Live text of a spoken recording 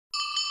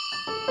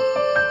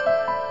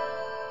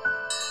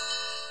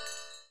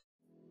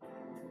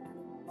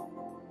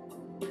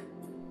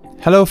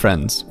Hello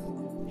friends!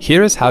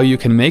 Here is how you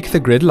can make the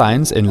grid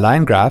lines in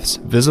line graphs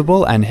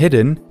visible and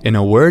hidden in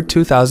a Word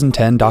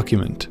 2010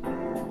 document.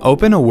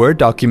 Open a Word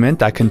document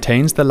that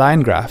contains the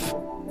line graph.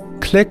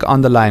 Click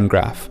on the line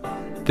graph.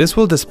 This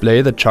will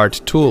display the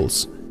chart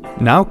tools.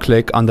 Now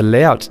click on the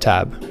Layout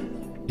tab.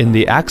 In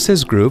the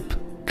Axis group,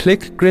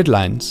 click Grid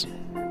Lines.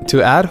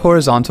 To add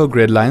horizontal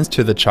grid lines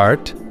to the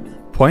chart,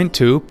 point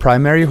to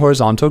Primary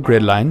Horizontal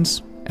Grid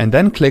Lines and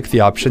then click the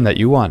option that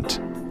you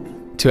want.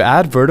 To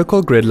add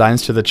vertical grid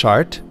lines to the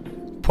chart,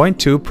 point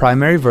to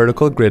Primary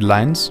Vertical Grid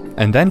Lines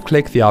and then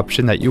click the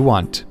option that you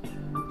want.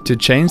 To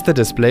change the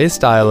display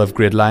style of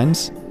grid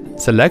lines,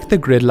 select the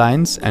grid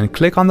lines and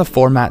click on the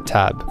Format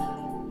tab.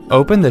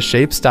 Open the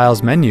Shape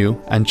Styles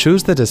menu and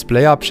choose the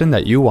display option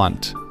that you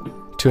want.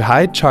 To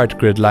hide chart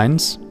grid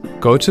lines,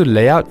 go to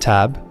Layout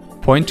tab,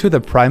 point to the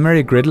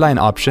primary grid line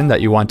option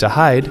that you want to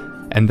hide,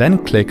 and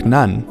then click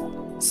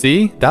None.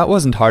 See, that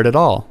wasn't hard at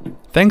all.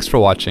 Thanks for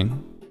watching.